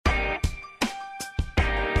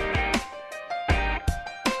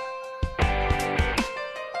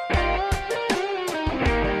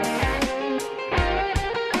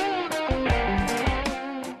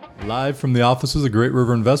Live from the offices of Great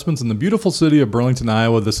River Investments in the beautiful city of Burlington,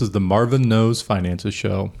 Iowa, this is the Marvin Knows Finances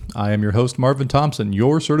Show. I am your host, Marvin Thompson,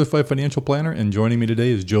 your certified financial planner, and joining me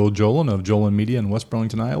today is Joel Jolan of Jolan Media in West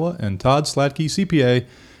Burlington, Iowa, and Todd Slatke, CPA,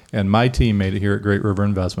 and my teammate here at Great River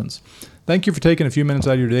Investments. Thank you for taking a few minutes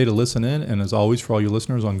out of your day to listen in, and as always, for all you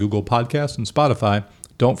listeners on Google Podcasts and Spotify,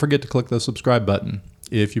 don't forget to click the subscribe button.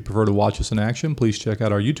 If you prefer to watch us in action, please check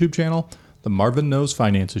out our YouTube channel, the Marvin Knows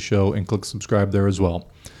Finances Show, and click subscribe there as well.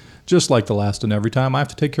 Just like the last and every time, I have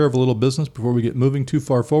to take care of a little business before we get moving too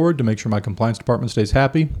far forward to make sure my compliance department stays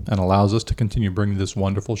happy and allows us to continue bringing this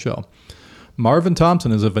wonderful show. Marvin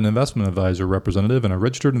Thompson is an investment advisor representative and a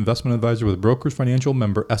registered investment advisor with Brokers Financial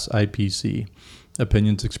member SIPC.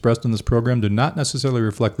 Opinions expressed in this program do not necessarily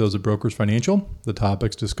reflect those of Brokers Financial. The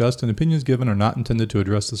topics discussed and opinions given are not intended to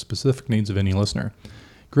address the specific needs of any listener.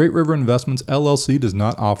 Great River Investments, LLC does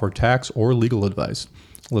not offer tax or legal advice.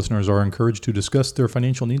 Listeners are encouraged to discuss their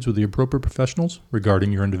financial needs with the appropriate professionals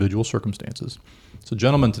regarding your individual circumstances. So,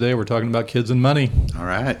 gentlemen, today we're talking about kids and money. All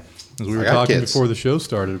right. As we were talking before the show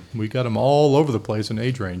started, we got them all over the place in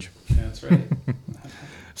age range. Yeah, that's right.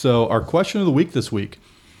 So, our question of the week this week: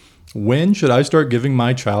 when should I start giving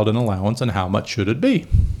my child an allowance, and how much should it be?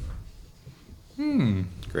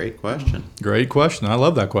 Great question. Great question. I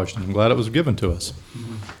love that question. I'm glad it was given to us.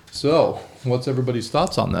 So, what's everybody's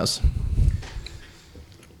thoughts on this?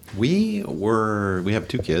 We have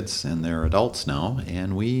two kids and they're adults now,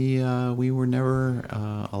 and we were never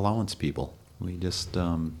allowance people. We just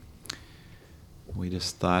thought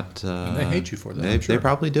They hate you for that. They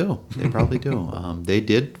probably do. They probably do. They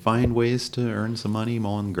did find ways to earn some money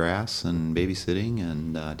mowing grass and babysitting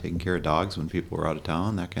and taking care of dogs when people were out of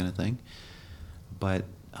town, that kind of thing. But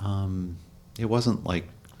it wasn't like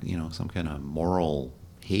some kind of moral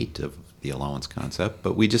hate of the allowance concept,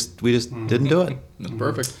 but we just didn't do it. That's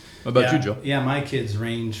perfect. What about you, Joe? Yeah, my kids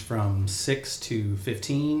range from 6 to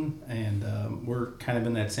 15, and we're kind of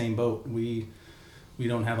in that same boat. We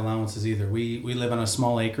don't have allowances either. We live on a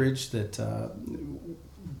small acreage that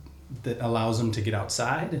allows them to get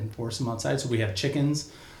outside and force them outside. So we have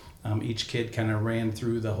chickens. Each kid kind of ran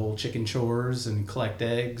through the whole chicken chores and collect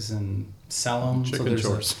eggs and sell them. Chicken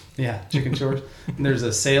chores. Chicken chores. And there's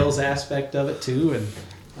a sales aspect of it too, and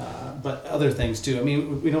but other things too. I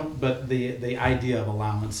mean, we don't. But the idea of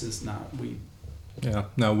allowance is not. Yeah.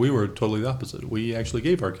 No, we were totally the opposite. We actually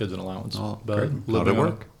gave our kids an allowance. Oh, but how'd it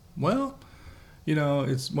work? Well,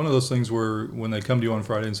 it's one of those things where when they come to you on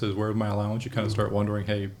Friday and says, "Where's my allowance?" you kind of start wondering,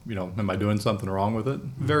 "Hey, am I doing something wrong with it?"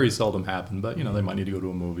 Very seldom happen, but they might need to go to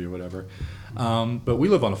a movie or whatever. But we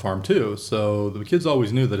live on a farm too, so the kids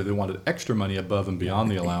always knew that if they wanted extra money above and beyond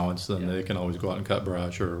the allowance, then they can always go out and cut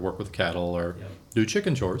brush or work with cattle or do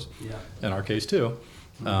chicken chores. Yeah. In our case too,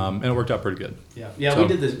 and it worked out pretty good. Yeah. So,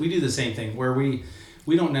 we do the same thing where we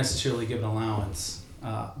don't necessarily give an allowance,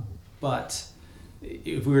 but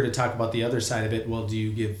if we were to talk about the other side of it, well,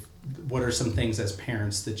 what are some things as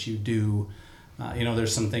parents that you do?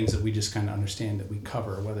 There's some things that we just kind of understand that we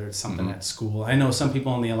cover, whether it's something at school. I know some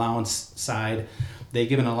people on the allowance side, they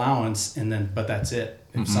give an allowance but that's it.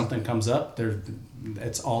 If something comes up,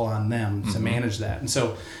 it's all on them to manage that. And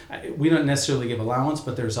so we don't necessarily give allowance,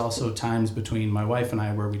 but there's also times between my wife and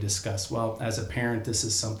I where we discuss, well, as a parent, this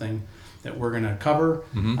is something that we're going to cover.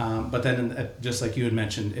 But then just like you had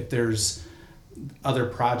mentioned, if there's other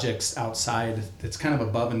projects outside that's kind of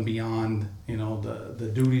above and beyond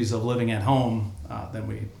the duties of living at home, then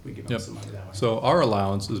we give them some money that way. So our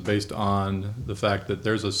allowance is based on the fact that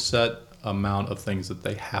there's a set amount of things that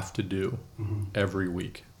they have to do every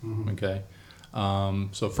week. Okay,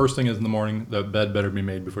 so first thing is in the morning, the bed better be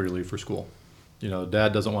made before you leave for school.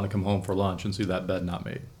 Dad doesn't want to come home for lunch and see that bed not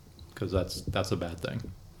made, because that's a bad thing.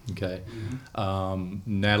 Okay,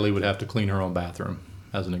 Natalie would have to clean her own bathroom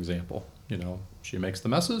as an example. She makes the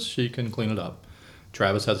messes, she can clean it up.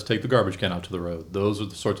 Travis has to take the garbage can out to the road. Those are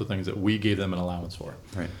the sorts of things that we gave them an allowance for.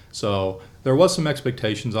 Right. So there was some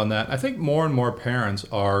expectations on that. I think more and more parents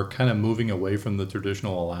are kind of moving away from the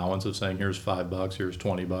traditional allowance of saying, here's $5, here's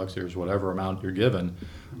 $20, here's whatever amount you're given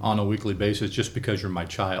on a weekly basis just because you're my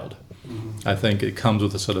child. I think it comes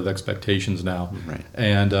with a set of expectations now. Right.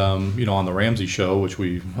 And, on the Ramsey Show, which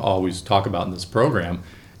we always talk about in this program,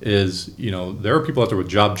 is, there are people out there with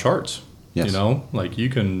job charts. Yes. Like we're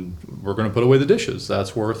going to put away the dishes.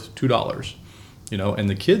 That's worth $2. And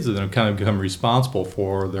the kids then kind of become responsible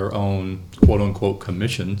for their own quote unquote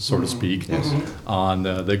commission, so to speak. Yes. On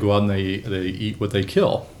they go out and they eat what they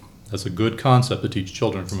kill. That's a good concept to teach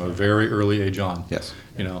children from a very early age on. Yes.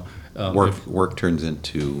 You know, work turns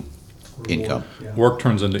into Income. Yeah. Work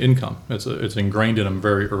turns into income. It's ingrained in them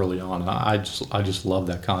very early on. I just love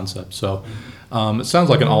that concept. So it sounds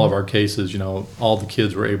like in all of our cases, all the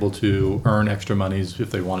kids were able to earn extra monies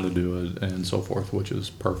if they wanted to do it and so forth, which is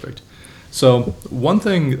perfect. So one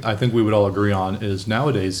thing I think we would all agree on is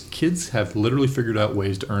nowadays kids have literally figured out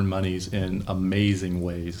ways to earn monies in amazing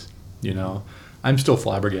ways. I'm still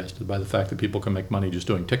flabbergasted by the fact that people can make money just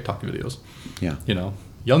doing TikTok videos. Yeah.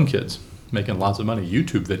 Young kids making lots of money,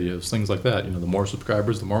 YouTube videos, things like that. The more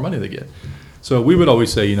subscribers, the more money they get. So we would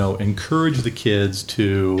always say, encourage the kids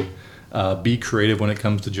to be creative when it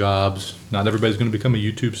comes to jobs. Not everybody's going to become a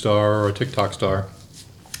YouTube star or a TikTok star,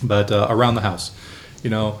 but around the house.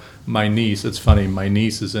 My niece, it's funny, my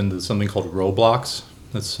niece is into something called Roblox.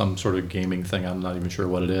 That's some sort of gaming thing. I'm not even sure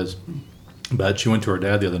what it is. But she went to her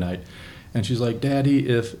dad the other night, and she's like, Daddy,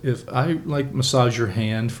 if I massage your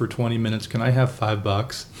hand for 20 minutes, can I have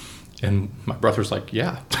 $5? And my brother's like,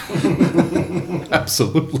 yeah,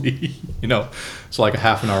 absolutely. So like a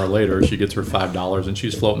half an hour later, she gets her $5 and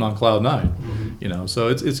she's floating on cloud nine. So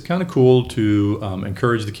it's kind of cool to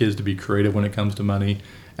encourage the kids to be creative when it comes to money.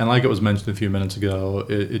 And like it was mentioned a few minutes ago,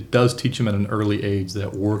 it does teach them at an early age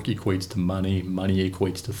that work equates to money, money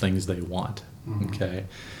equates to things they want. Okay.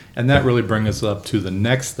 And that really brings us up to the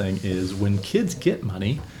next thing is when kids get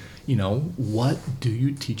money, what do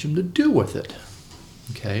you teach them to do with it?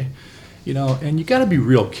 Okay. And you got to be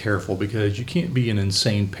real careful because you can't be an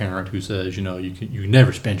insane parent who says, you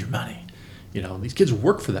never spend your money. These kids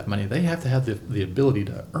work for that money. They have to have the ability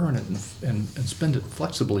to earn it and spend it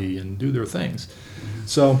flexibly and do their things.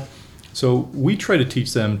 So we try to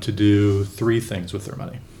teach them to do 3 things with their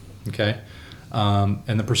money. Okay.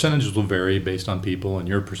 And the percentages will vary based on people, and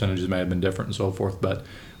your percentages may have been different and so forth. But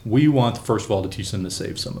we want, first of all, to teach them to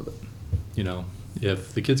save some of it.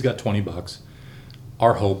 If the kids got $20,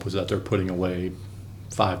 our hope was that they're putting away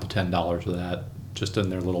 $5 to $10 of that just in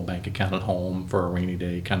their little bank account at home for a rainy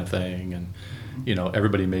day kind of thing. And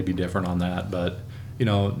everybody may be different on that, but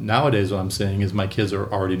nowadays what I'm seeing is my kids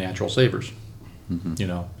are already natural savers.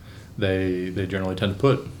 They generally tend to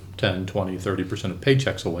put 10, 20, 30% of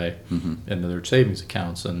paychecks away into their savings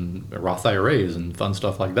accounts and Roth IRAs and fun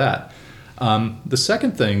stuff like that. The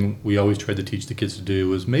second thing we always try to teach the kids to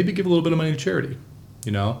do is maybe give a little bit of money to charity.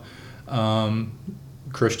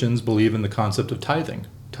 Christians believe in the concept of tithing.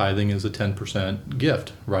 Tithing is a 10%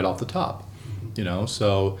 gift right off the top.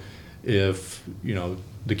 So if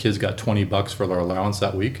the kids got $20 for their allowance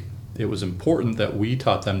that week, it was important that we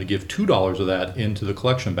taught them to give $2 of that into the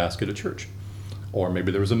collection basket at church. Or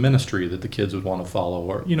maybe there was a ministry that the kids would want to follow,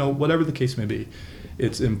 or whatever the case may be.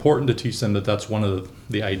 It's important to teach them that that's one of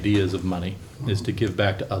the ideas of money, is to give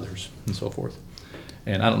back to others and so forth.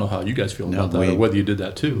 And I don't know how you guys feel about that, or whether you did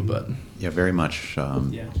that too, but Yeah, very much.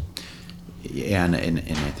 Yeah. And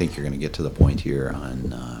I think you're going to get to the point here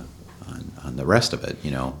on the rest of it.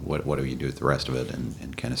 What do you do with the rest of it,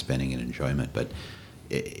 and kind of spending and enjoyment. But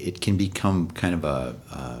it can become kind of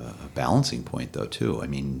a balancing point, though, too. I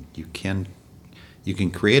mean, you can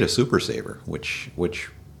create a super saver, which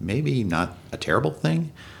maybe not a terrible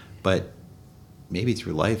thing, but maybe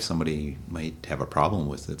through life somebody might have a problem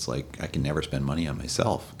with it. It's like, I can never spend money on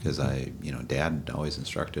myself because Dad always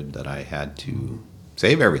instructed that I had to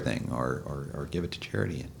save everything or give it to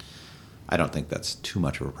charity. And I don't think that's too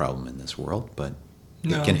much of a problem in this world, but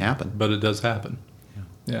it can happen. But it does happen.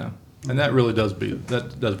 Yeah. And that really does bring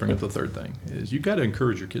up the third thing, is you got to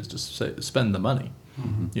encourage your kids to spend the money.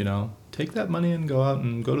 Take that money and go out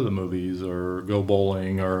and go to the movies or go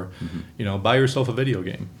bowling or, buy yourself a video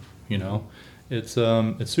game. It's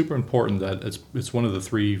super important that it's one of the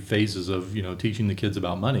 3 phases of, teaching the kids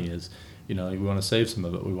about money is, we want to save some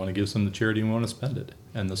of it. We want to give some to charity and we want to spend it.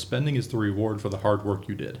 And the spending is the reward for the hard work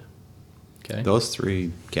you did. Okay. Those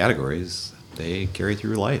 3 categories, they carry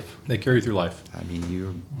through life. They carry through life. I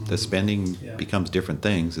mean, the spending becomes different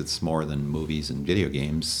things. It's more than movies and video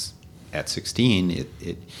games. At 16,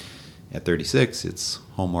 at 36, it's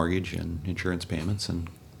home mortgage and insurance payments and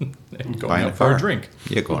going out for a drink.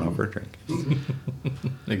 Yeah, going out for a drink.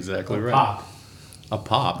 Exactly right. Pop. A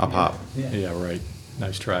pop. A pop. Yeah, right.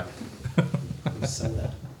 Nice try. Said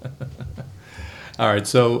that. All right,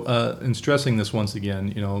 so in stressing this once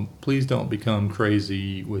again, please don't become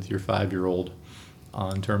crazy with your 5-year-old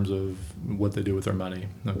in terms of what they do with their money,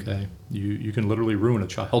 okay? You can literally ruin a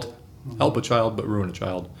child, help a child, but ruin a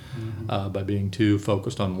child by being too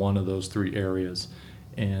focused on one of those 3 areas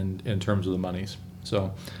and in terms of the monies.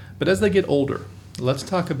 So, but as they get older, let's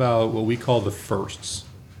talk about what we call the firsts,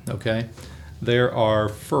 okay? There are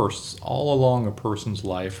firsts all along a person's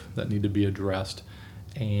life that need to be addressed,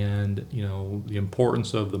 and the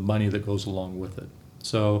importance of the money that goes along with it.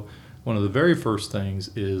 So one of the very first things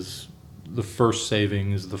is the first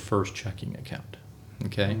savings, the first checking account.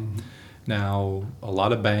 Okay. Now, a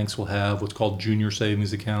lot of banks will have what's called junior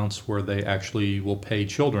savings accounts where they actually will pay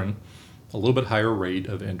children a little bit higher rate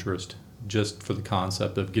of interest just for the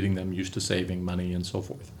concept of getting them used to saving money and so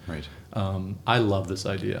forth. Right. I love this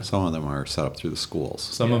idea. Some of them are set up through the schools.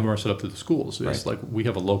 Some of them are set up through the schools. It's Right. like we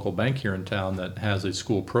have a local bank here in town that has a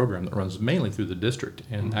school program that runs mainly through the district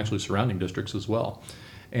and actually surrounding districts as well.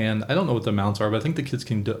 And I don't know what the amounts are, but I think the kids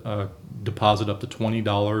can deposit up to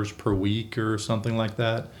 $20 per week or something like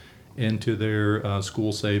that into their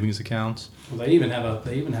school savings accounts. Well, they even have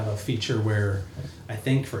a feature where I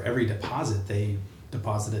think for every deposit they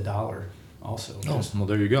deposit $1 also. Just Well,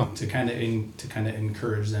 there you go. to kind of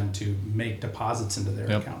encourage them to make deposits into their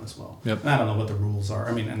Yep. account as well. Yep. And I don't know what the rules are.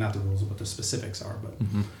 I mean, not the rules, what the specifics are, but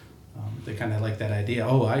they kind of like that idea.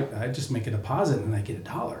 Oh, I just make a deposit and I get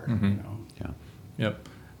 $1. You know. Yeah. Yep.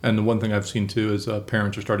 And the one thing I've seen too is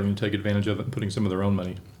parents are starting to take advantage of it and putting some of their own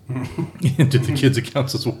money into the kids'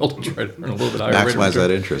 accounts as well to try to earn a little bit higher rate of Maximize that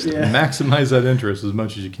return. interest. Yeah. Maximize that interest as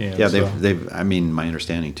much as you can. Yeah, So, they've. I mean, my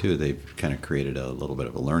understanding too, they've kind of created a little bit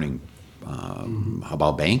of a learning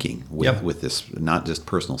about banking Yep. with this, not just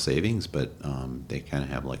personal savings, but they kind of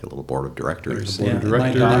have like a little board of directors. Board of Yeah, my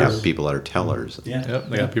directors. They daughter- have people that are tellers. Yeah. Yep,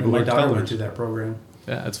 they got people My who are daughter went tellers. through that program.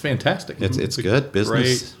 Yeah, it's fantastic. It's good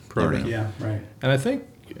business Great program. learning. Yeah, right. And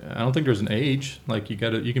I don't think there's an age. Like you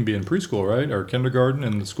can be in preschool, right, or kindergarten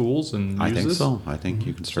in the schools and I use think this. so. I think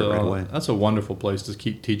you can start So right away. that's a wonderful place to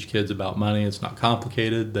teach kids about money. It's not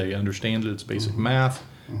complicated. They understand it. It's basic math.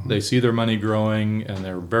 They see their money growing, and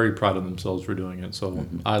they're very proud of themselves for doing it. So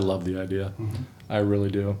I love the idea. I really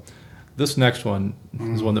do. This next one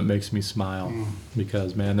is one that makes me smile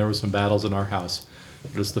because, man, there were some battles in our house.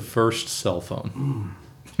 It was the first cell phone.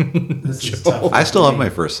 This is tough. I still have my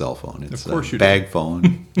first cell phone. It's course a you do. bag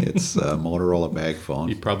phone. It's a Motorola bag He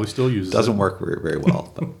phone. probably still uses Doesn't it. work very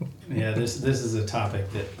well. But Yeah, this is a topic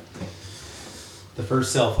that the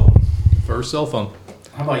first cell phone. First cell phone.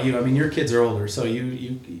 How about you? I mean, your kids are older, so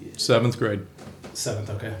you 7th grade. seventh,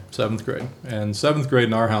 okay. 7th grade. And 7th grade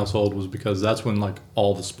in our household was because that's when like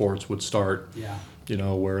all the sports would start. Yeah. You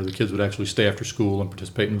know, where the kids would actually stay after school and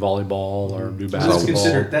participate in volleyball or do That's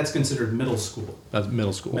basketball. considered middle school. That's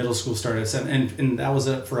middle school. Middle school started at 7, and that was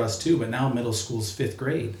it for us too. But now middle school's 5th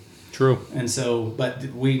grade, True. and so but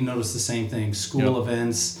we noticed the same thing: school Yep.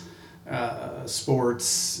 events,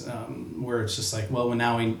 sports, where it's just like, well,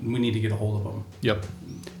 now we need to get a hold of them. Yep.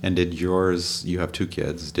 And did yours? You have two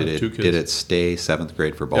kids. Did I have it? two kids. Did it stay 7th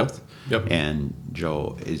grade for both? Yep. And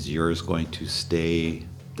Joe, is yours going to stay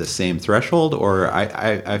the same threshold, or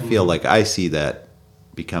I feel like I see that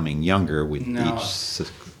becoming younger with No. each.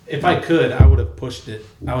 If I could, I would have pushed it.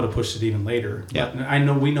 I would have pushed it even later. Yeah. But I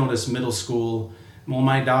know we noticed middle school. Well,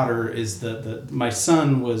 my daughter is my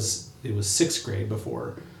son was 6th grade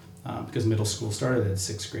before, because middle school started at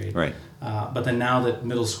 6th grade. Right. But then now that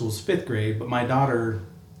middle school's 5th grade, but my daughter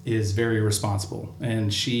is very responsible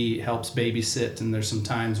and she helps babysit. And there's some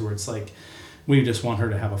times where it's like we just want her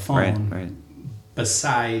to have a phone. Right.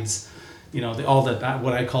 Besides, all that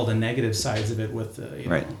what I call the negative sides of it with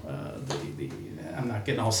Right. the I'm not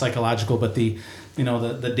getting all psychological, but the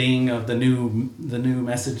ding of the new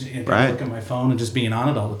message. I Right. look at my phone and just being on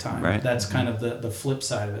it all the time. Right. That's kind of the flip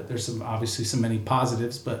side of it. There's obviously some many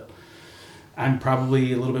positives, but I'm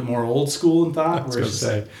probably a little bit more old school in thought. I was Where going it's to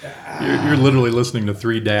just say, like, you're literally listening to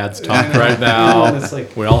 3 dads talk I know. right now. And it's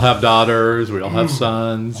like- we all have daughters. We all have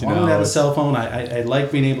sons. I want them to have a cell phone. I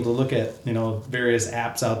like being able to look at various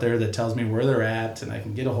apps out there that tells me where they're at and I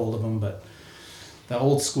can get a hold of them. But the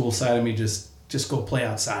old school side of me just go play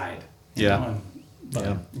outside. you Yeah. know, and- but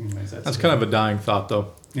Yeah. anyways, That's kind of a dying thought, though.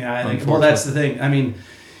 Yeah, I think. Well, that's the thing. I mean,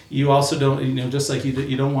 you also don't, just like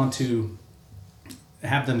you don't want to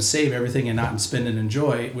have them save everything and not spend and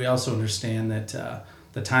enjoy. We also understand that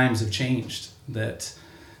the times have changed. That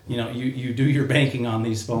you do your banking on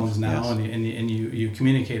these phones now, Yes. and you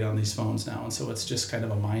communicate on these phones now, and so it's just kind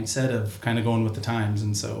of a mindset of kind of going with the times,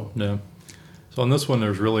 and so. Yeah. So on this one,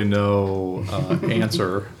 there's really no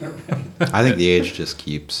answer. I think the age just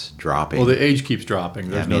keeps dropping. Well, the age keeps dropping.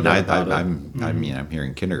 Yeah, There's no doubt about it. I'm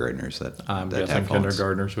hearing kindergartners that I'm that guessing have phones.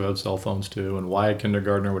 kindergartners who have cell phones too, and why a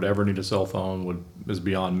kindergartner would ever need a cell phone is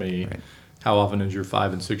beyond me. Right. How often is your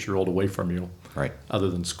 5 and 6 year old away from you, Right. other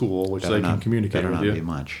than school, which Better they can not- communicate better with not you? be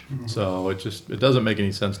much. So it doesn't make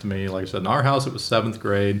any sense to me. Like I said, in our house it was 7th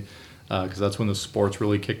grade because that's when the sports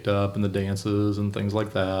really kicked up and the dances and things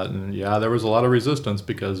like that. And yeah, there was a lot of resistance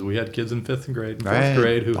because we had kids in 5th grade and 4th Right.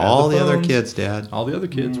 grade who had all the other phones. kids, Dad. All the other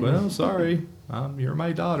kids, well, sorry, you're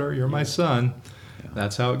my daughter, you're my son.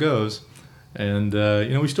 That's how it goes. And,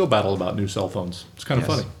 we still battle about new cell phones. It's kind of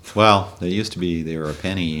Yes. funny. Well, they used to be, they were a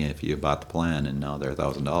penny if you bought the plan, and now they're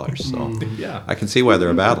 $1,000. So Yeah, I can see why they're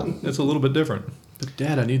a battle. it's a little bit different. But,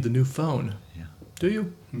 Dad, I need the new phone. Yeah. Do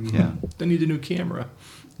you? Yeah. I need a new camera.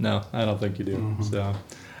 No, I don't think you do.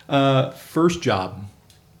 So, first job.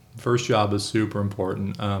 First job is super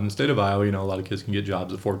important. In the state of Iowa, a lot of kids can get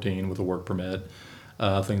jobs at 14 with a work permit,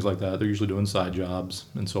 things like that. They're usually doing side jobs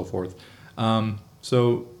and so forth.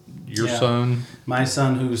 So your Yeah. son, My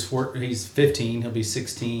son, he's 15, he'll be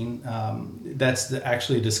 16. That's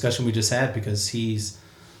actually a discussion we just had because he's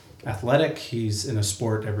athletic. He's in a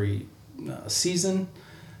sport every season.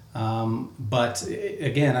 But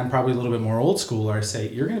again, I'm probably a little bit more old school. Where I say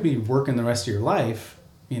you're going to be working the rest of your life.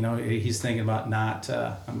 He's thinking about not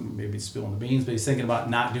maybe spilling the beans, but he's thinking about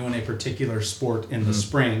not doing a particular sport in the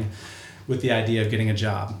spring, with the idea of getting a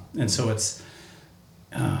job. And so it's.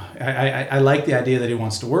 I like the idea that he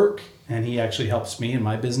wants to work, and he actually helps me in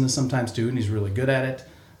my business sometimes too, and he's really good at it.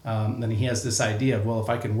 Then he has this idea of, well, if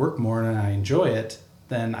I can work more and I enjoy it,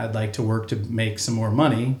 then I'd like to work to make some more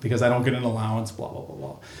money because I don't get an allowance, blah, blah,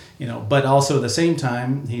 blah, blah. But also at the same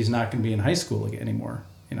time, he's not going to be in high school anymore.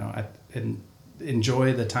 And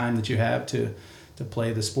enjoy the time that you have to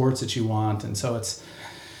play the sports that you want. And so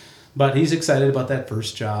but he's excited about that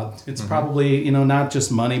first job. It's probably, not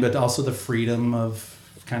just money, but also the freedom of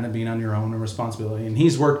kind of being on your own and responsibility. And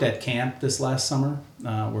he's worked at camp this last summer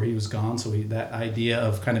where he was gone. So that idea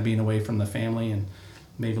of kind of being away from the family and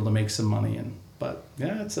being able to make some money. But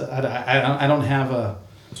yeah, I don't have a.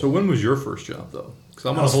 So when was your first job though? Because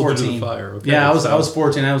I'm I going was to hold you to 14. the fire. Okay, Yeah, I was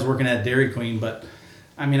 14. I was working at Dairy Queen, but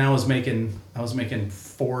I was making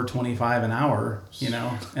 $4.25 an hour,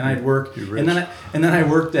 and I'd work, You're rich. and then I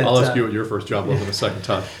worked at. I'll ask you what your first job was in a second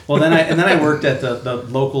time. Well, then I worked at the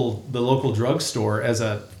local drugstore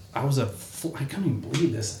I can't even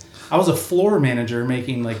believe this. I was a floor manager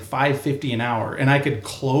making like $5.50 an hour, and I could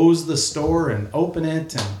close the store and open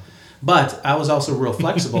it, but I was also real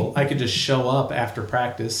flexible. I could just show up after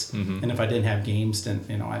practice, and if I didn't have games, then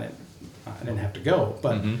I didn't have to go.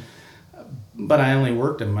 But I only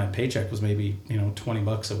worked, and my paycheck was maybe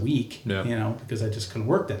 $20 a week, because I just couldn't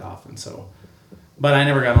work that often. So, but I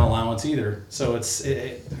never got an allowance either. So it's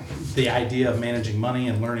the idea of managing money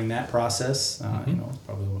and learning that process. Is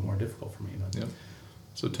probably a little bit more difficult for me. But. Yep.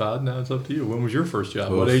 So Todd, now it's up to you. When was your first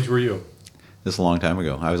job? Oof. What age were you? This is a long time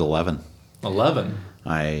ago. I was 11. 11.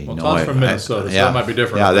 Todd's from Minnesota, so that might be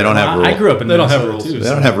different. Yeah, they don't have rules. I grew up in They don't have Minnesota rules. too. They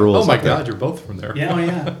don't have rules. Oh my up there. God, you're both from there.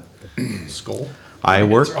 Yeah, Skull. I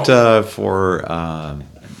worked for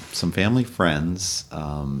some family friends,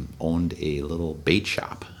 owned a little bait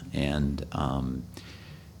shop, and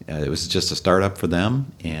it was just a startup for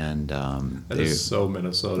them. And That is so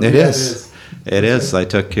Minnesota. it Yeah, is. It is. I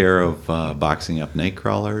took care of boxing up night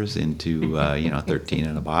crawlers into 13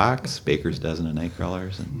 in a box, baker's dozen of night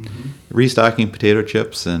crawlers, and restocking potato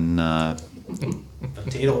chips and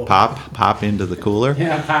Potato. pop into the cooler.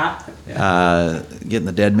 Yeah, pop. Getting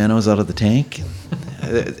the dead minnows out of the tank.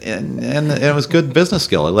 And it was good business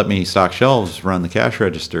skill. It let me stock shelves, run the cash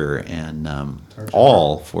register, and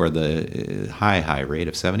all for the high rate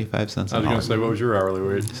of 75 cents I an was hour. going to say, what was your hourly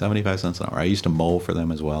wage? 75 cents an hour. I used to mow for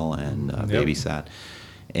them as well and babysat.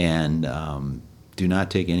 And do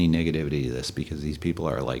not take any negativity to this because these people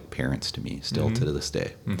are like parents to me still to this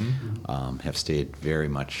day. Have stayed very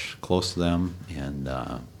much close to them. And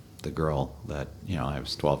the girl that, I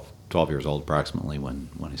was 12 years old approximately when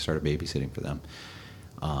I started babysitting for them.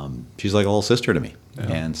 She's like a little sister to me. Yeah.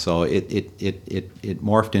 And so it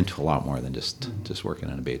morphed into a lot more than just working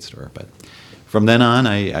in a bait store. But from then on,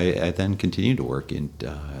 I then continued to work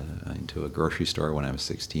into a grocery store when I was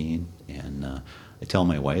 16. And I tell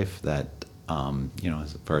my wife that,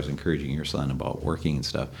 as far as encouraging your son about working and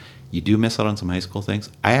stuff, you do miss out on some high school things.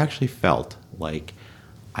 I actually felt like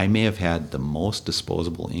I may have had the most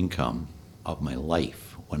disposable income of my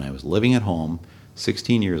life when I was living at home,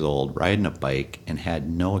 16 years old, riding a bike, and had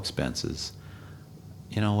no expenses.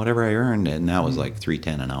 Whatever I earned, and that was like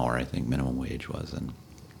 $3.10 an hour, I think minimum wage was, and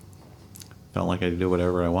felt like I could do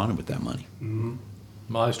whatever I wanted with that money.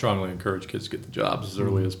 Well, I strongly encourage kids to get the jobs as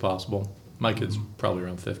early as possible. My kids probably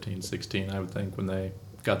around 15, 16, I would think, when they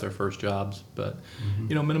got their first jobs. But,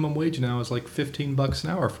 minimum wage now is like $15 an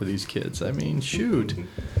hour for these kids. I mean, shoot.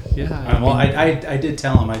 Yeah. Well, I did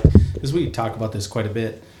tell him, because we talk about this quite a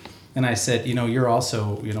bit, and I said, you're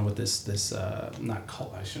also, with this not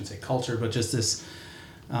I shouldn't say culture, but just this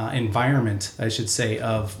environment, I should say,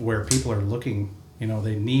 of where people are looking,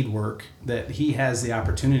 they need work, that he has the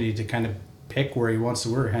opportunity to kind of pick where he wants to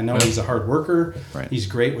work. I know he's a hard worker. Right. He's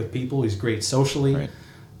great with people. He's great socially. Right.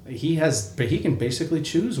 he can basically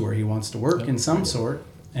choose where he wants to work in some sort.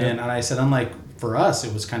 And I said, unlike for us,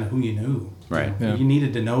 it was kind of who you knew. Right. You know, you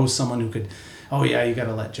needed to know someone who could, oh yeah, you got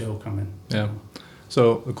to let Joe come in. Yeah.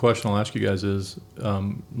 So the question I'll ask you guys is,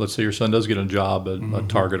 let's say your son does get a job at a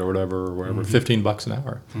Target or whatever, or wherever, $15 an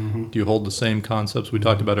hour. Do you hold the same concepts we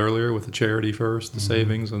talked about earlier with the charity first, the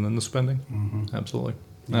savings, and then the spending? Absolutely.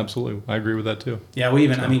 Absolutely. I agree with that too. Yeah, we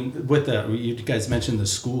even, I mean, with you guys mentioned the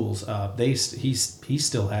schools, he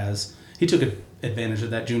still has, he took advantage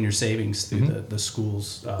of that junior savings through the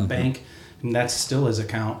school's bank, and that's still his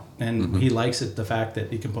account, and he likes it, the fact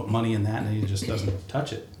that he can put money in that and he just doesn't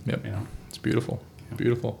touch it. Yep. You know? It's beautiful.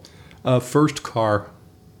 Beautiful. First car.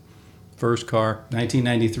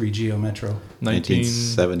 1993 Geo Metro.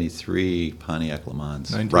 1973 Pontiac Le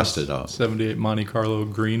Mans, rusted out. 78 Monte Carlo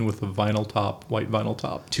green with a vinyl top, white vinyl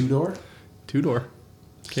top. Two-door? Two-door.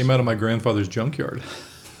 Came out of my grandfather's junkyard.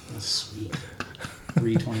 That's sweet.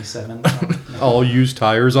 327. All used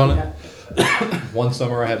tires on it. One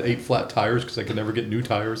summer I had 8 flat tires because I could never get new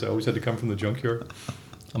tires. I always had to come from the junkyard.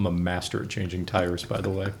 I'm a master at changing tires, by the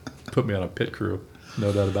way. Put me on a pit crew.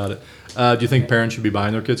 No doubt about it. Do you think parents should be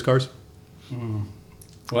buying their kids cars? Well,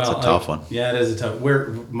 it's a tough one. Yeah, it is a tough.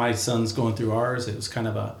 Where my son's going through ours, it was kind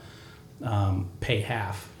of a pay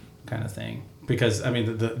half kind of thing. Because, I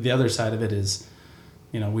mean, the other side of it is,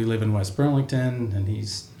 you know, we live in West Burlington, and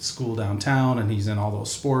he's school downtown, and he's in all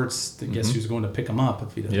those sports. Guess who's going to pick him up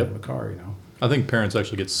if he doesn't have a car, you know? I think parents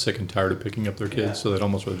actually get sick and tired of picking up their kids, so they'd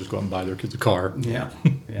almost rather just go out and buy their kids a car. Yeah,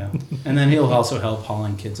 yeah. And then he'll also help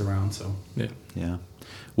hauling kids around, so. Yeah.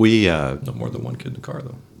 We No more than one kid in the car,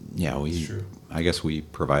 though. Yeah, That's true. I guess we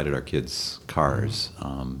provided our kids cars.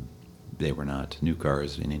 They were not new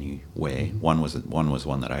cars in any way. One was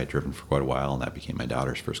one that I had driven for quite a while, and that became my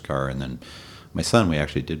daughter's first car. And then my son, we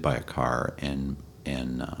actually did buy a car, and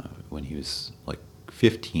when he was like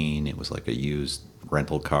 15, it was like a used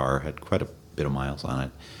rental car, had quite a bit of miles on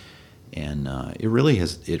it, and it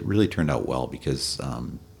really turned out well because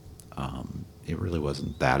it really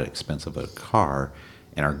wasn't that expensive a car.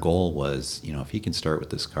 And our goal was, you know, if he can start with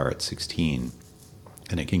this car at 16,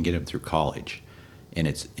 and it can get him through college, and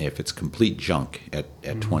if it's complete junk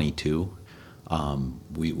at 22,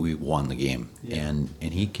 we won the game. Yeah. And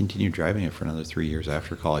he continued driving it for another 3 years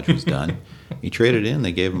after college was done. He traded in.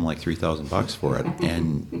 They gave him like $3,000 for it,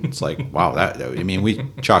 and it's like, wow, we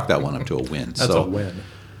chalked that one up to a win. That's a win.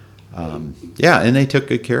 Yeah, and they took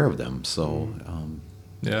good care of them. So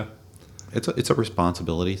yeah, it's a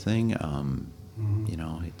responsibility thing. You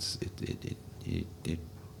know,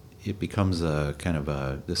 it becomes a kind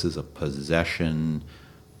of this is a possession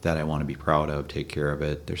that I want to be proud of, take care of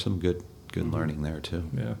it. There's some good learning there too.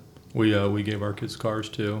 Yeah, we gave our kids cars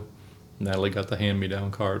too. Natalie got the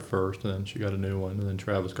hand-me-down car at first, and then she got a new one, and then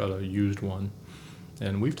Travis got a used one.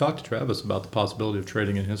 And we've talked to Travis about the possibility of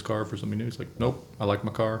trading in his car for something new. He's like, nope, I like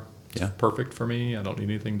my car. It's perfect for me. I don't need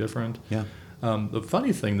anything different. Yeah. The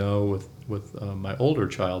funny thing, though, with my older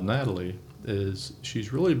child, Natalie, is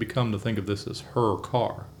she's really become to think of this as her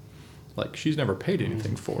car. Like, she's never paid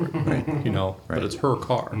anything for it, Right. You know, Right. but it's her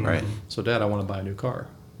car. Right. So, Dad, I want to buy a new car.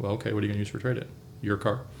 Well, okay, what are you going to use for trade-in? Your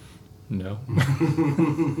car? No.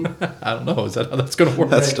 I don't know. Is that how that's going to work?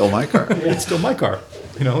 That's still my car. It's still my car.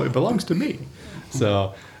 You know, it belongs to me.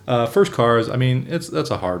 So, first cars, I mean, that's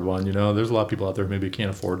a hard one. You know, there's a lot of people out there who maybe can't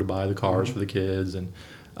afford to buy the cars for the kids. And,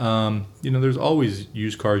 you know, there's always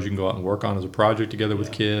used cars you can go out and work on as a project together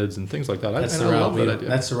with kids and things like that. That's I the route love that idea.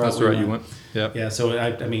 That's the route you went. Yeah. Yeah. So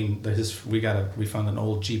I mean, we found an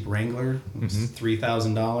old Jeep Wrangler. It was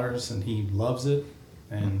 $3,000, and he loves it.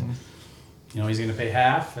 And you know, he's going to pay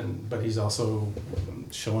half, but he's also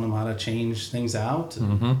showing him how to change things out.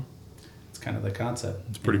 And it's kind of the concept.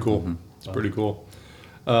 It's pretty cool. It's pretty cool.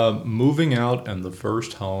 Moving out and the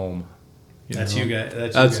first home. You guys.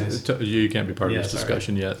 You can't be part of this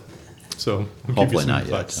discussion yet. So we'll hopefully not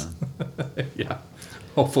yet. Yeah.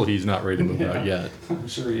 Hopefully he's not ready to move out yet. I'm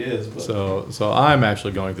sure he is. But. So I'm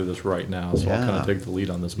actually going through this right now. So I'll kind of take the lead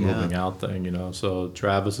on this moving out thing. You know, so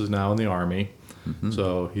Travis is now in the Army.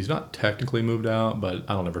 So he's not technically moved out, but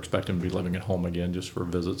I don't ever expect him to be living at home again just for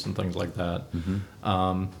visits and things like that.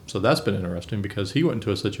 So that's been interesting because he went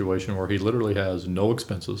into a situation where he literally has no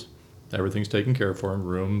expenses. Everything's taken care of for him,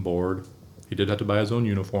 room, board. He did have to buy his own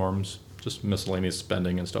uniforms, just miscellaneous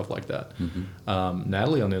spending and stuff like that.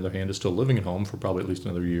 Natalie, on the other hand, is still living at home for probably at least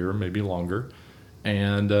another year, maybe longer.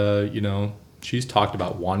 And, you know, she's talked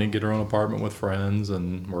about wanting to get her own apartment with friends,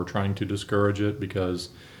 and we're trying to discourage it because,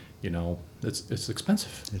 you know, it's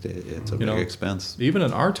expensive. It's a big expense. Even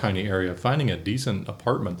in our tiny area, finding a decent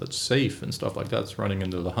apartment that's safe and stuff like that's running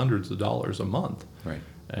into the hundreds of dollars a month. Right.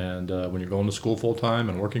 And when you're going to school full time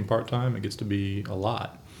and working part time, it gets to be a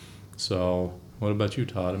lot. So, what about you,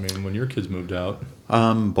 Todd? I mean, when your kids moved out,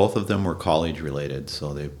 Both of them were college related,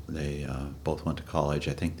 so they both went to college.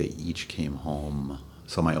 I think they each came home.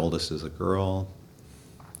 So my oldest is a girl.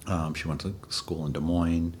 She went to school in Des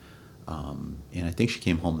Moines, and I think she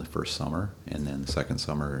came home the first summer. And then the second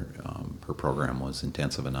summer, her program was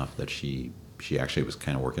intensive enough that she actually was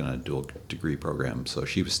kind of working on a dual degree program. So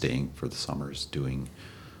she was staying for the summers doing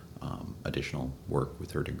additional work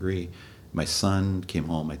with her degree. My son came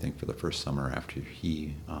home, I think, for the first summer after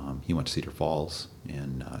he went to Cedar Falls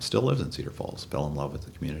and still lives in Cedar Falls. Fell in love with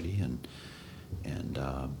the community and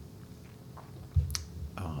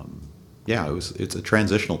yeah, it's a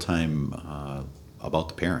transitional time about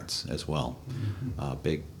the parents as well.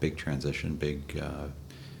 Big transition,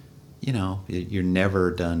 you're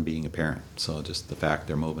never done being a parent. So just the fact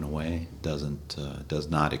they're moving away does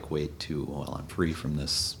not equate to, well, I'm free from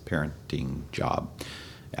this parenting job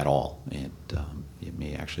at all. It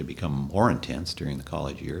may actually become more intense during the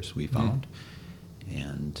college years, we found.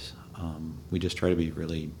 And we just try to be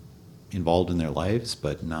really involved in their lives,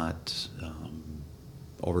 but not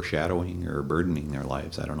overshadowing or burdening their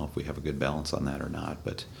lives. I don't know if we have a good balance on that or not,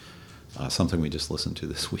 but something we just listened to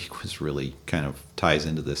this week was really kind of ties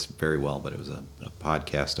into this very well. But it was a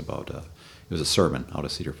podcast about it was a sermon out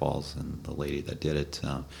of Cedar Falls, and the lady that did it,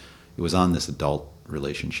 it was on this adult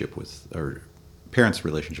relationship or parents'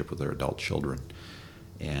 relationship with their adult children,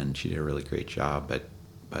 and she did a really great job.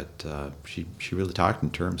 But she really talked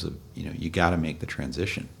in terms of, you got to make the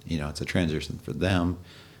transition. It's a transition for them.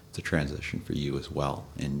 It's a transition for you as well,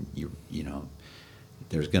 and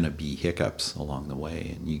there's going to be hiccups along the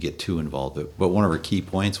way, and you get too involved. But one of her key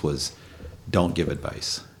points was, don't give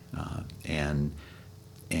advice, and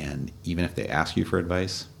even if they ask you for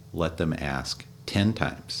advice, let them ask 10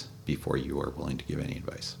 times before you are willing to give any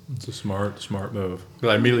advice. it's a smart move. 'Cause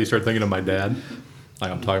I immediately start thinking of my dad.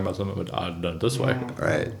 Like, I'm talking about something, but I've done it this way.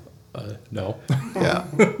 Right. No. Yeah.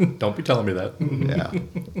 Don't be telling me that. Yeah.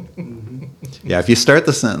 Yeah, if you start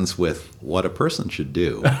the sentence with what a person should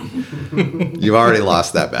do, you've already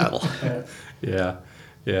lost that battle. Yeah.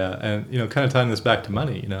 And, kind of tying this back to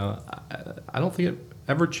money, I don't think it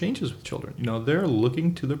ever changes with children. They're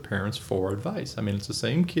looking to their parents for advice. I mean, it's the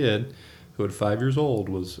same kid who at 5 years old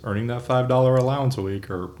was earning that $5 allowance a week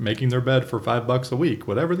or making their bed for $5 a week,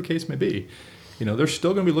 whatever the case may be. They're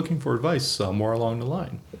still going to be looking for advice somewhere along the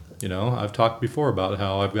line. I've talked before about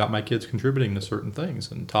how I've got my kids contributing to certain things,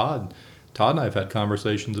 and Todd and I have had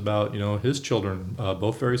conversations about, his children,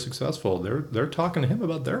 both very successful. They're talking to him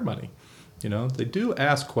about their money. They do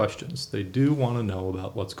ask questions. They do want to know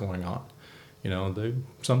about what's going on. They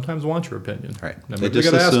sometimes want your opinion. Right. I mean, they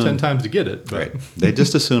got to ask 10 times to get it. But. Right. They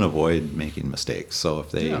just as soon avoid making mistakes. So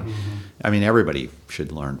if they, I mean, everybody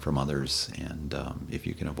should learn from others. And if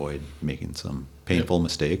you can avoid making some painful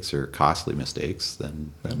mistakes or costly mistakes,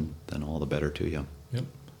 then all the better to you. Yep.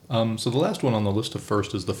 So the last one on the list of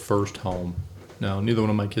first is the first home. Now, neither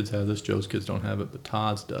one of my kids have this. Joe's kids don't have it, but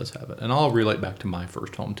Todd's does have it. And I'll relate back to my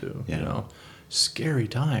first home, too. Yeah. Scary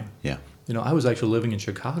time. Yeah. I was actually living in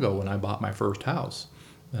Chicago when I bought my first house.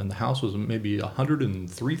 And the house was maybe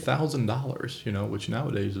 $103,000, which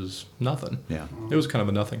nowadays is nothing. Yeah. It was kind of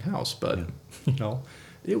a nothing house, but,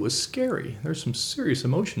 it was scary. There's some serious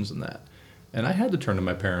emotions in that. And I had to turn to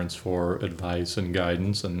my parents for advice and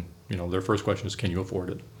guidance. And, their first question is, can you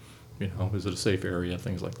afford it? Is it a safe area?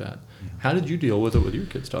 Things like that. Yeah. How did you deal with it with your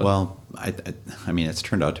kids, Todd? Well, I mean, it's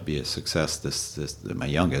turned out to be a success. My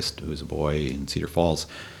youngest, who's a boy in Cedar Falls,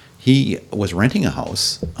 he was renting a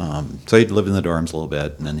house. So he'd lived in the dorms a little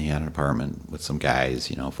bit, and then he had an apartment with some guys,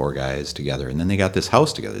 4 guys together. And then they got this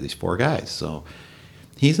house together, these 4 guys. So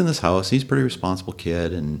he's in this house. He's a pretty responsible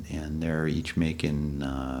kid, and they're each making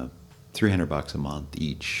 $300 a month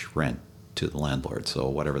each rent to the landlord. So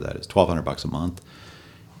whatever that is, $1,200 a month.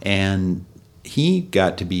 And he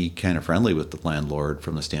got to be kind of friendly with the landlord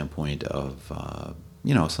from the standpoint of,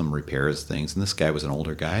 some repairs, things. And this guy was an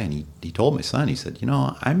older guy, and he told my son, he said,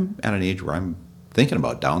 I'm at an age where I'm thinking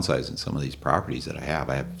about downsizing some of these properties that I have.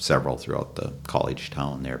 I have several throughout the college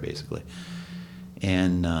town there, basically.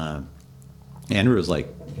 And Andrew was like,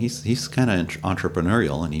 he's kind of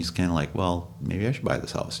entrepreneurial, and he's kind of like, well, maybe I should buy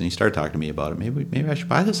this house. And he started talking to me about it. Maybe I should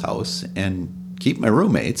buy this house and keep my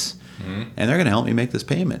roommates, and they're going to help me make this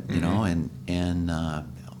payment, And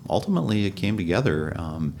ultimately, it came together.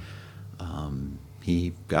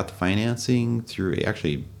 He got the financing he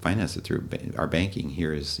actually financed it through our banking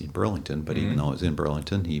here is in Burlington, but even though it was in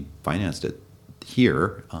Burlington, he financed it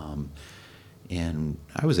here. And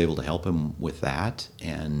I was able to help him with that.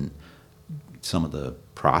 And some of the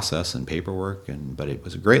process and paperwork, but it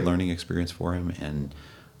was a great learning experience for him, and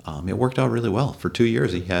it worked out really well. For 2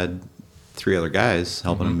 years, he had 3 other guys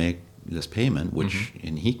helping him make this payment,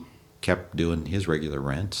 and he kept doing his regular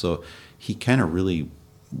rent. So he kind of really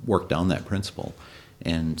worked down that principle.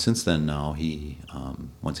 And since then, now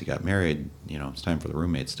once he got married, it's time for the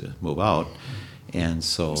roommates to move out. And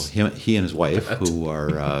so he and his wife, who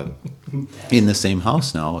are in the same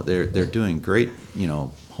house now, they're doing great,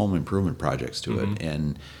 home improvement projects to it.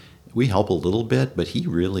 And we help a little bit, but he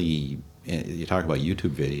really, you talk about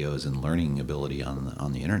YouTube videos and learning ability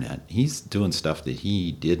on the internet. He's doing stuff that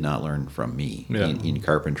he did not learn from me in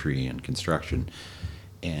carpentry and construction.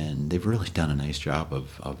 And they've really done a nice job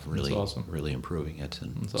of really awesome. Really improving it.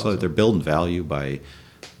 And so awesome. they're building value by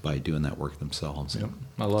doing that work themselves. Yep.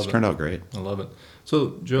 I love it. It's turned out great. I love it.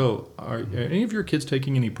 So, Joe, are any of your kids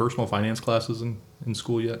taking any personal finance classes in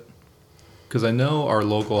school yet? Because I know our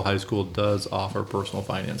local high school does offer personal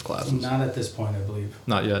finance classes. Not at this point, I believe.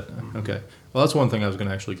 Not yet? Okay. Well, that's one thing I was going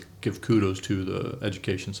to actually give kudos to the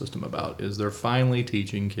education system about, is they're finally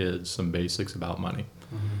teaching kids some basics about money.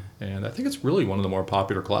 And I think it's really one of the more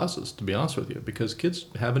popular classes, to be honest with you, because kids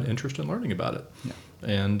have an interest in learning about it. Yeah.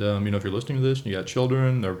 And, if you're listening to this and you got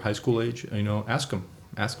children, they're high school age, ask them.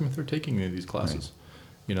 Ask them if they're taking any of these classes.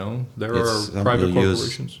 Right. There are private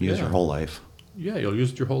corporations. Use your whole life. Yeah, you'll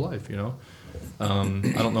use it your whole life, I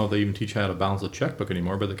don't know if they even teach how to balance a checkbook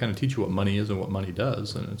anymore, but they kind of teach you what money is and what money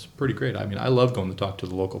does, and it's pretty great. I mean, I love going to talk to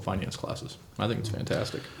the local finance classes. I think it's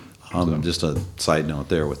fantastic. Just a side note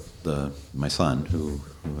there with my son, who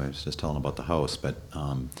I was just telling about the house. But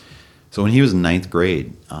so when he was in 9th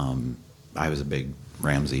grade, I was a big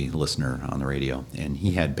Ramsey listener on the radio, and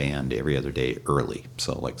he had band every other day early.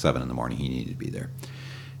 So like 7 a.m, he needed to be there.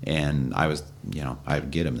 And I was,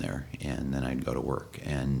 I'd get him there, and then I'd go to work.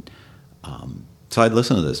 And so I'd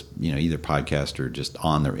listen to this, either podcast or just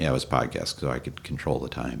it was podcast, so I could control the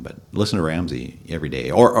time, but listen to Ramsey every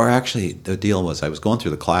day. Or actually, the deal was I was going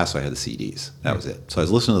through the class, so I had the CDs. That was it. So I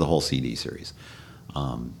was listening to the whole CD series,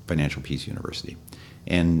 Financial Peace University.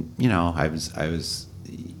 And,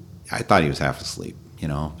 I thought he was half asleep,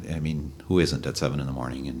 I mean, who isn't at 7 a.m?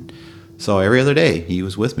 And so every other day he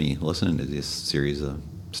was with me listening to this series of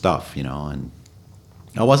stuff, and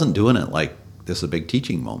I wasn't doing it like this is a big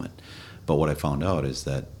teaching moment. But what I found out is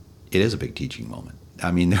that it is a big teaching moment.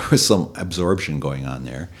 I mean, there was some absorption going on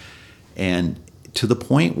there. And to the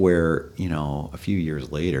point where, a few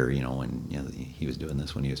years later, when he was doing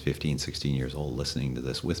this when he was 15, 16 years old, listening to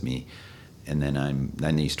this with me. And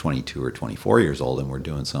then he's 22 or 24 years old, and we're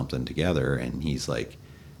doing something together. And he's like,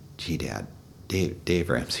 gee, Dad, Dave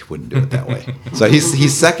Ramsey wouldn't do it that way. So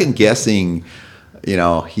he's second guessing.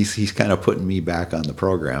 He's kind of putting me back on the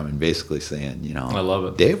program and basically saying, I love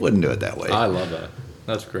it. Dave wouldn't do it that way. I love that.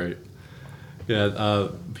 That's great. Yeah,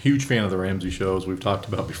 huge fan of the Ramsey shows we've talked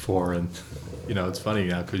about before, and it's funny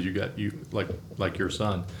now because you like your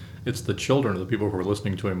son. It's the children of the people who were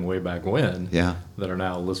listening to him way back when that are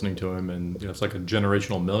now listening to him, and it's like a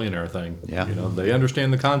generational millionaire thing. Yeah. They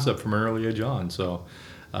understand the concept from an early age on, so.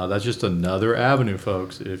 That's just another avenue,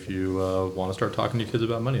 folks. If you want to start talking to kids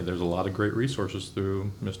about money, there's a lot of great resources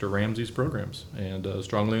through Mr. Ramsey's programs, and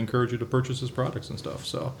strongly encourage you to purchase his products and stuff.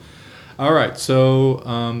 So, all right.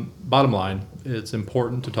 So, bottom line, it's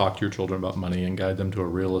important to talk to your children about money and guide them to a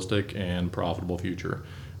realistic and profitable future.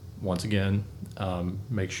 Once again,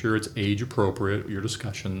 make sure it's age appropriate. Your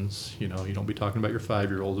discussions, you don't be talking about your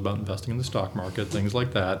 5-year-olds about investing in the stock market, things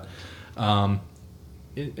like that.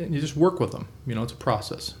 And you just work with them. It's a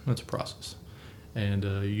process. It's a process. And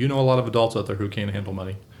a lot of adults out there who can't handle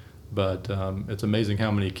money, but it's amazing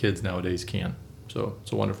how many kids nowadays can. So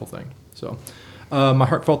it's a wonderful thing. So my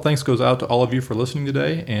heartfelt thanks goes out to all of you for listening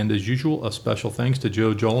today. And as usual, a special thanks to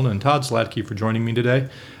Joe Jolen and Todd Slatke for joining me today.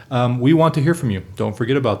 We want to hear from you. Don't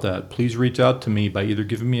forget about that. Please reach out to me by either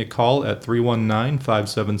giving me a call at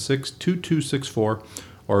 319-576-2264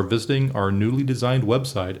 or visiting our newly designed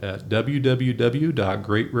website at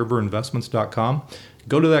www.greatriverinvestments.com.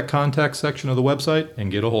 Go to that contact section of the website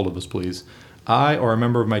and get a hold of us, please. I or a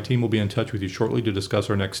member of my team will be in touch with you shortly to discuss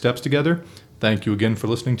our next steps together. Thank you again for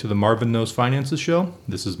listening to the Marvin Knows Finances Show.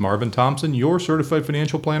 This is Marvin Thompson, your certified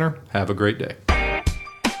financial planner. Have a great day.